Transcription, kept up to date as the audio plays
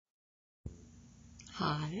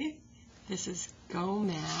Hi, this is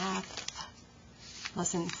GoMath,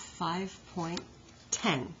 lesson 5.10.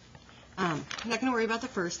 I'm not going to worry about the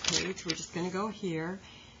first page. We're just going to go here.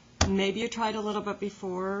 Maybe you tried a little bit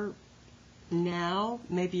before now.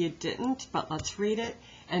 Maybe you didn't, but let's read it.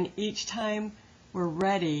 And each time we're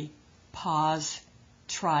ready, pause,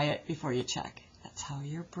 try it before you check. That's how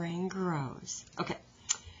your brain grows. Okay.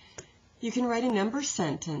 You can write a number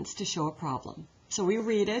sentence to show a problem. So we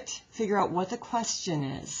read it, figure out what the question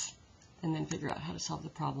is, and then figure out how to solve the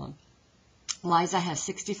problem. Liza has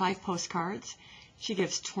 65 postcards. She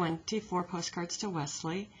gives 24 postcards to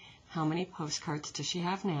Wesley. How many postcards does she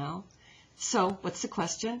have now? So what's the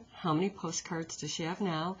question? How many postcards does she have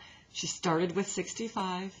now? She started with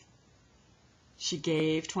 65. She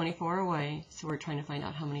gave 24 away, so we're trying to find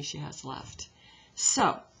out how many she has left.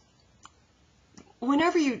 So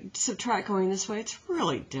whenever you subtract going this way, it's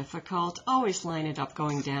really difficult. Always line it up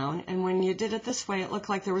going down. And when you did it this way, it looked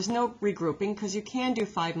like there was no regrouping because you can do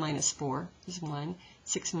 5 minus 4 is 1.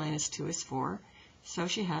 6 minus 2 is 4. So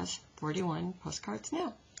she has 41 postcards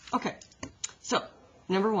now. Okay, so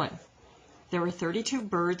number 1. There were 32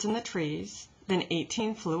 birds in the trees. Then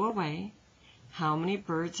 18 flew away. How many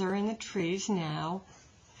birds are in the trees now?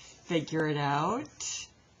 Figure it out.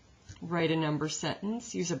 Write a number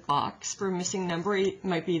sentence. Use a box for a missing number. It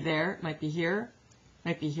might be there, it might be here,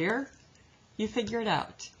 might be here. You figure it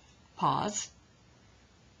out. Pause.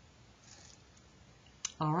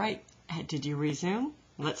 All right. Did you resume?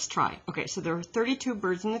 Let's try. Okay, so there were 32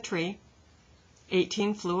 birds in the tree.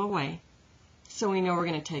 18 flew away. So we know we're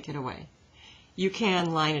going to take it away. You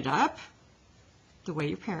can line it up the way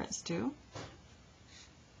your parents do.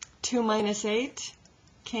 2 minus 8.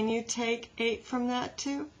 Can you take 8 from that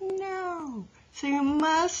too? No. So you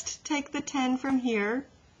must take the 10 from here.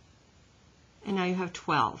 And now you have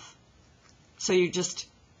 12. So you just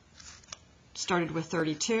started with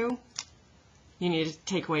 32. You need to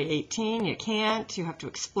take away 18. You can't. You have to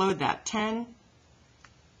explode that 10.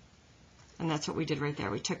 And that's what we did right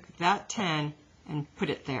there. We took that 10 and put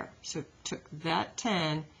it there. So took that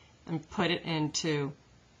 10 and put it into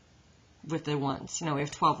with the ones. Now we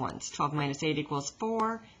have 12 ones. 12 minus 8 equals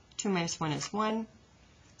 4. 2 minus 1 is 1.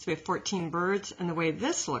 So we have 14 birds. And the way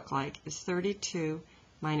this looked like is 32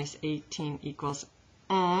 minus 18 equals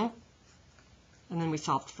and then we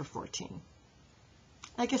solved for 14.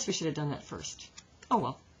 I guess we should have done that first. Oh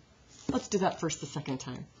well. Let's do that first the second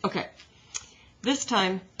time. Okay. This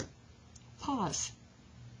time, pause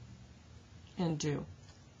and do.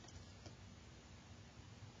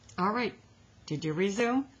 All right. Did you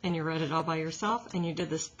resume and you read it all by yourself and you did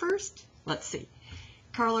this first? Let's see.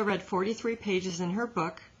 Carla read 43 pages in her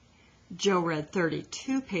book. Joe read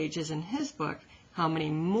 32 pages in his book. How many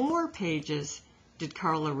more pages did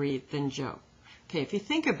Carla read than Joe? Okay, if you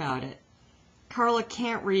think about it, Carla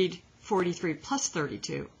can't read 43 plus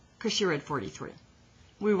 32 because she read 43.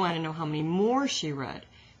 We want to know how many more she read.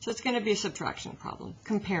 So it's going to be a subtraction problem,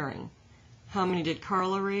 comparing. How many did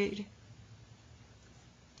Carla read?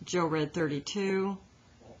 Joe read 32.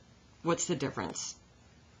 What's the difference?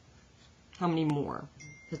 How many more?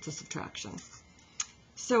 It's a subtraction.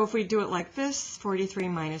 So if we do it like this, 43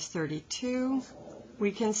 minus 32,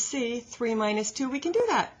 we can see 3 minus 2. We can do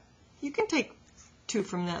that. You can take 2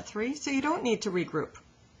 from that 3, so you don't need to regroup.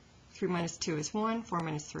 3 minus 2 is 1. 4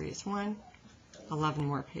 minus 3 is 1. 11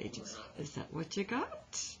 more pages. Is that what you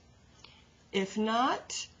got? If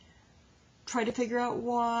not, try to figure out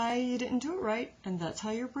why you didn't do it right, and that's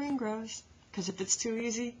how your brain grows. Because if it's too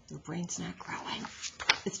easy, your brain's not growing.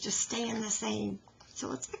 It's just staying the same. So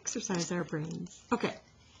let's exercise our brains. Okay.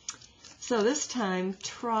 So this time,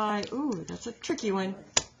 try, ooh, that's a tricky one.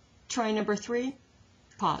 Try number 3.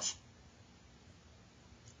 Pause.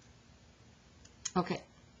 Okay.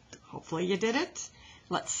 Hopefully you did it.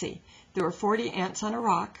 Let's see. There were 40 ants on a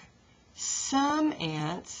rock. Some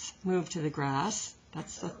ants moved to the grass.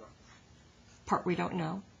 That's the part we don't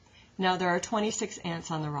know. Now there are 26 ants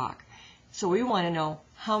on the rock. So we want to know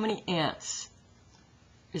how many ants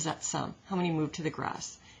is that sum? How many moved to the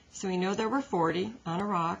grass? So we know there were 40 on a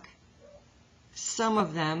rock. Some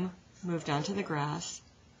of them moved onto the grass,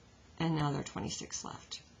 and now there are 26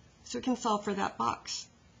 left. So we can solve for that box.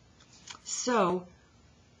 So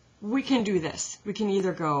we can do this. We can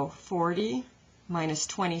either go 40 minus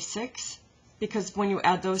 26, because when you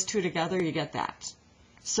add those two together, you get that.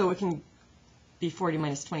 So it can be 40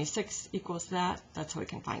 minus 26 equals that. That's how we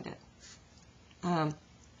can find it.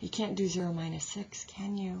 You can't do 0 minus 6,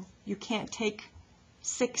 can you? You can't take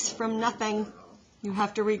 6 from nothing. You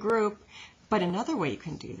have to regroup. But another way you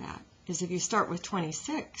can do that is if you start with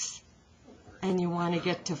 26 and you want to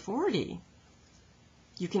get to 40,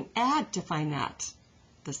 you can add to find that.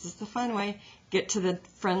 This is the fun way. Get to the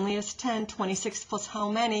friendliest 10. 26 plus how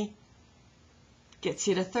many gets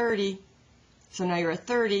you to 30. So now you're at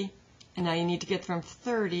 30, and now you need to get from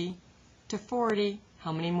 30 to 40.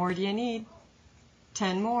 How many more do you need?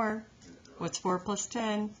 10 more. What's 4 plus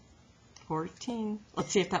 10? 14.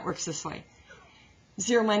 Let's see if that works this way.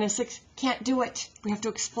 0 minus 6, can't do it. We have to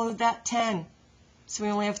explode that 10. So we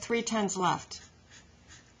only have 3 10s left.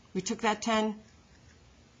 We took that 10,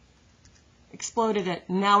 exploded it.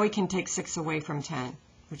 Now we can take 6 away from 10,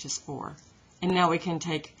 which is 4. And now we can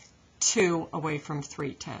take 2 away from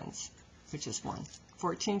 3 10s, which is 1.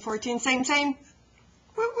 14, 14, same, same.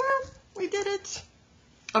 Woo woo, we did it.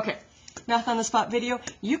 Okay, Math on the Spot video.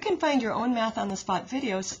 You can find your own Math on the Spot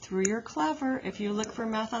videos through your Clever. If you look for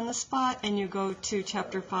Math on the Spot and you go to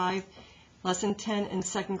Chapter 5, Lesson 10 in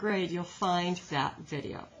 2nd grade, you'll find that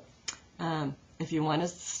video. If you want to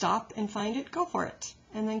stop and find it, go for it,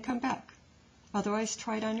 and then come back. Otherwise,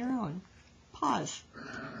 try it on your own. Pause.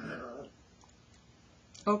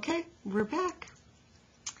 Okay, we're back.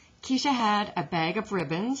 Keisha had a bag of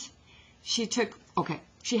ribbons. She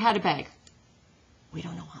had a bag. We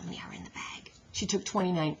don't know how many are in the bag. She took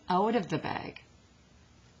 29 out of the bag.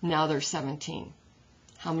 Now there's 17.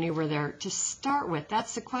 How many were there to start with?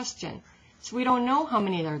 That's the question. So we don't know how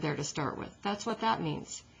many are there to start with. That's what that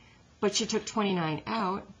means. But she took 29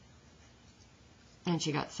 out, and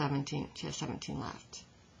she got 17. She has 17 left.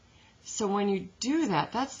 So when you do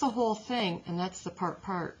that, that's the whole thing, and that's the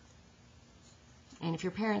part. And if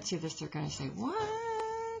your parents see this, they're going to say,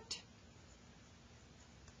 what?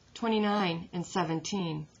 29 and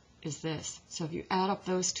 17 is this. So if you add up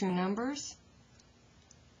those two numbers,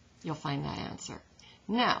 you'll find that answer.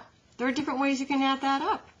 Now, there are different ways you can add that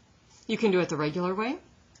up. You can do it the regular way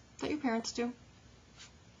that your parents do.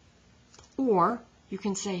 Or you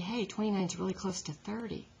can say, hey, 29 is really close to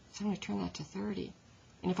 30, so I'm going to turn that to 30.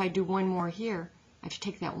 And if I do one more here, I have to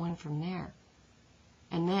take that one from there.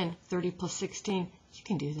 And then 30 plus 16, you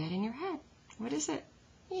can do that in your head. What is it?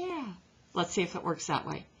 Yeah. Let's see if it works that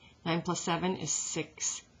way. 9 plus 7 is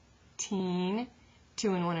 16.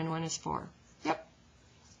 2 and 1 and 1 is 4. Yep.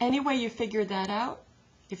 Any way you figured that out,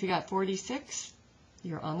 if you got 46,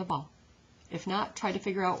 you're on the ball. If not, try to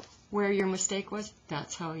figure out where your mistake was.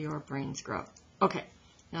 That's how your brains grow. Okay,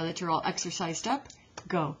 now that you're all exercised up,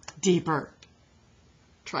 go deeper.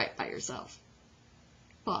 Try it by yourself.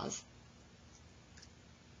 Pause.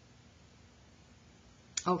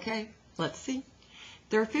 Okay, let's see.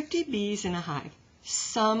 There are 50 bees in a hive.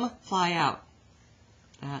 Some fly out.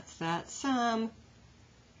 That's that sum.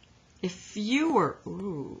 If fewer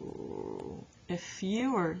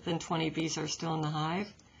than 20 bees are still in the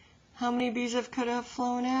hive, how many bees could have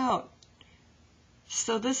flown out?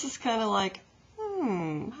 So this is kind of like,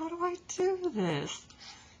 how do I do this?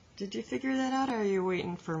 Did you figure that out, or are you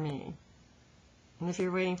waiting for me? And if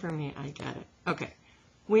you're waiting for me, I get it. Okay,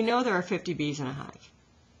 we know there are 50 bees in a hive.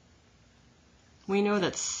 We know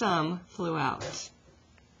that some flew out.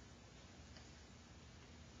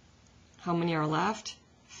 How many are left?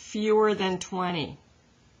 Fewer than 20.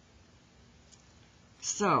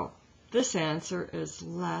 So this answer is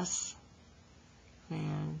less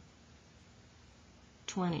than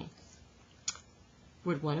 20.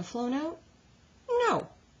 Would 1 have flown out? No.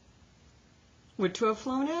 Would 2 have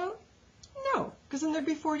flown out? No, because then there'd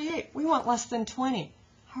be 48. We want less than 20.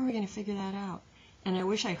 How are we going to figure that out? And I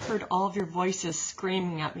wish I heard all of your voices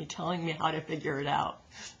screaming at me, telling me how to figure it out.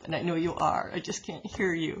 And I know you are. I just can't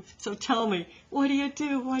hear you. So tell me, what do you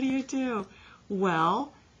do? What do you do?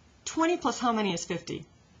 Well, 20 plus how many is 50?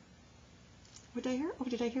 What did I hear? Oh,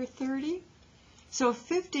 did I hear 30? So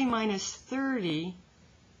 50 minus 30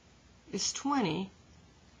 is 20.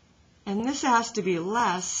 And this has to be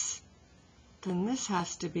less than this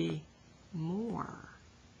has to be more.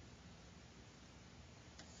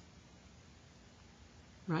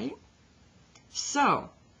 Right? So,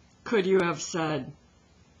 could you have said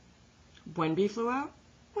 1 bee flew out?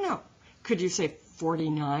 No. Could you say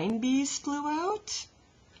 49 bees flew out?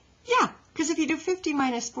 Yeah, because if you do 50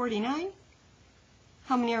 minus 49,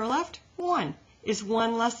 how many are left? 1. Is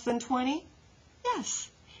 1 less than 20? Yes.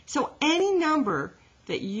 So any number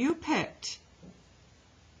that you picked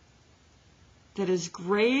that is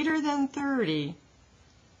greater than 30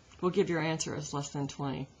 will give your answer as less than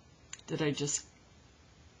 20. Did I just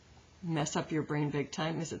mess up your brain big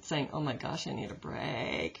time? Is it saying, oh my gosh, I need a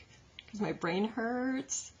break because my brain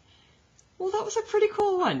hurts? Well, that was a pretty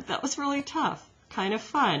cool one. That was really tough. Kind of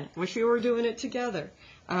fun. Wish we were doing it together.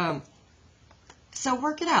 So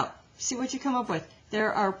work it out. See what you come up with.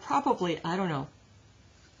 There are probably, I don't know,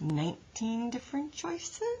 19 different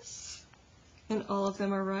choices, and all of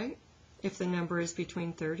them are right. if the number is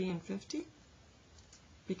between 30 and 50?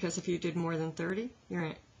 Because if you did more than 30,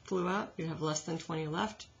 you flew out, you'd have less than 20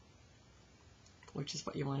 left, which is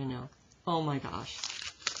what you want to know. Oh my gosh.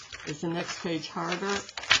 Is the next page harder?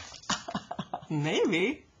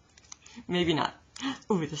 Maybe. Maybe not.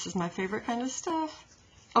 Ooh, this is my favorite kind of stuff.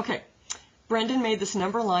 Okay. Brendan made this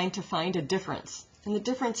number line to find a difference. And the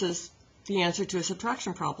difference is the answer to a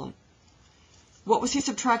subtraction problem. What was he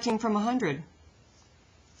subtracting from 100?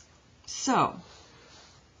 So,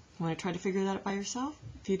 you want to try to figure that out by yourself?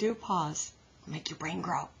 If you do, pause. Make your brain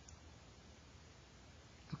grow.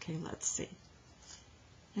 Okay, let's see.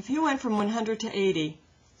 If he went from 100 to 80,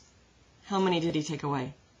 how many did he take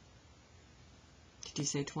away? Did you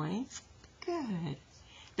say 20? Good.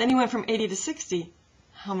 Then he went from 80 to 60.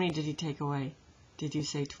 How many did he take away? Did you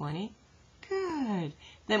say 20? Good.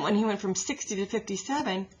 Then when he went from 60 to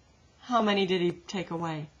 57, how many did he take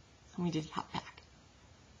away? How many did he hop back?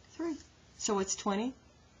 3. So it's 20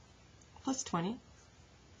 plus 20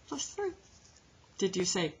 plus 3. Did you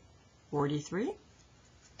say 43?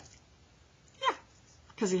 Yeah,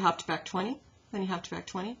 because he hopped back 20, then he hopped back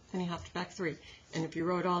 20, then he hopped back 3. And if you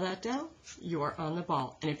wrote all that down, you are on the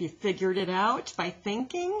ball. And if you figured it out by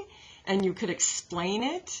thinking and you could explain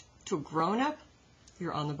it to a grown-up,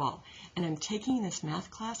 you're on the ball. And I'm taking this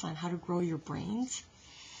math class on how to grow your brains,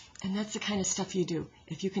 and that's the kind of stuff you do.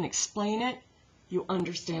 If you can explain it, you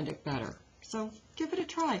understand it better. So give it a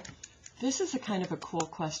try. This is a kind of a cool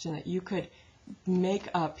question that you could make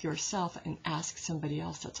up yourself and ask somebody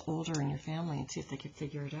else that's older in your family and see if they can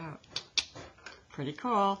figure it out. Pretty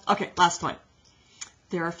cool. Okay, last one.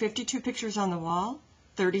 There are 52 pictures on the wall.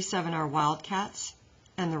 37 are wildcats,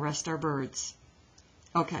 and the rest are birds.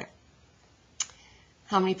 Okay.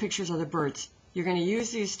 How many pictures are the birds? You're going to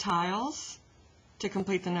use these tiles to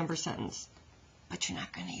complete the number sentence, but you're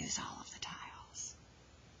not going to use all of the tiles.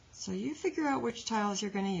 So you figure out which tiles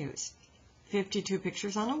you're going to use. 52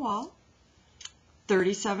 pictures on a wall.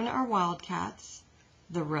 37 are wildcats.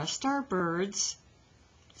 The rest are birds.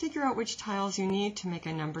 Figure out which tiles you need to make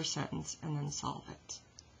a number sentence and then solve it.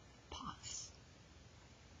 Pause.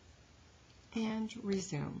 And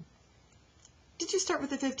resume. Did you start with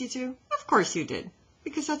the 52? Of course you did,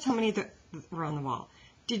 because that's how many that were on the wall.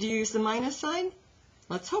 Did you use the minus sign?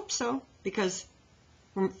 Let's hope so, because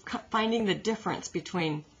we're finding the difference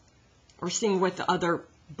between, or seeing what the other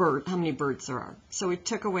bird, how many birds there are. So we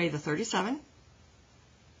took away the 37,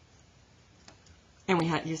 and we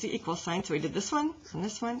had to use the equal sign, so we did this one, and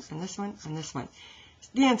this one, and this one, and this one.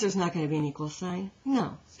 The answer is not going to be an equal sign.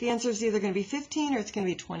 No. The answer is either going to be 15 or it's going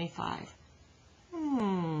to be 25.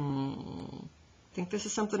 I think this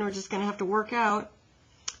is something we're just going to have to work out.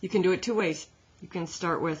 You can do it two ways. You can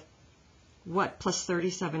start with what plus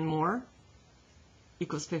 37 more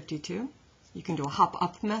equals 52. You can do a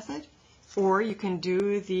hop-up method, or you can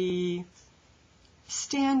do the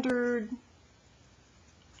standard,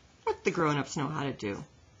 what the grown-ups know how to do.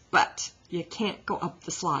 But you can't go up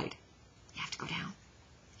the slide. You have to go down.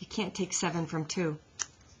 You can't take 7 from 2.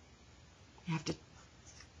 You have to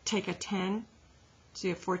take a 10. So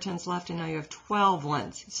you have 4 10s left, and now you have 12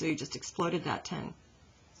 ones. So you just exploded that 10.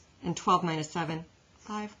 And 12 minus 7,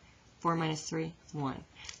 5. 4 minus 3, 1.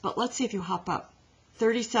 But let's see if you hop up.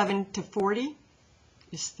 37 to 40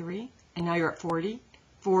 is 3. And now you're at 40.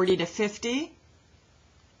 40 to 50,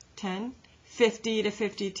 10. 50 to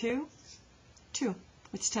 52, 2.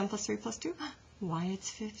 It's 10 plus 3 plus 2. Why, it's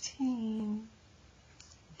 15.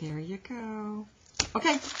 There you go.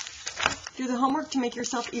 Okay. Do the homework to make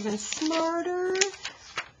yourself even smarter.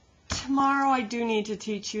 Tomorrow I do need to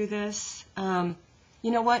teach you this. You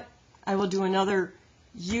know what? I will do another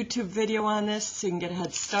YouTube video on this so you can get a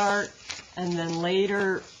head start. And then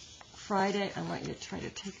later, Friday, I want you to try to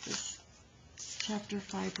take this Chapter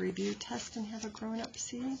 5 review test and have a grown-up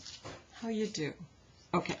see how you do.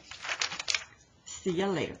 Okay. See you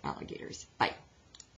later, alligators. Bye.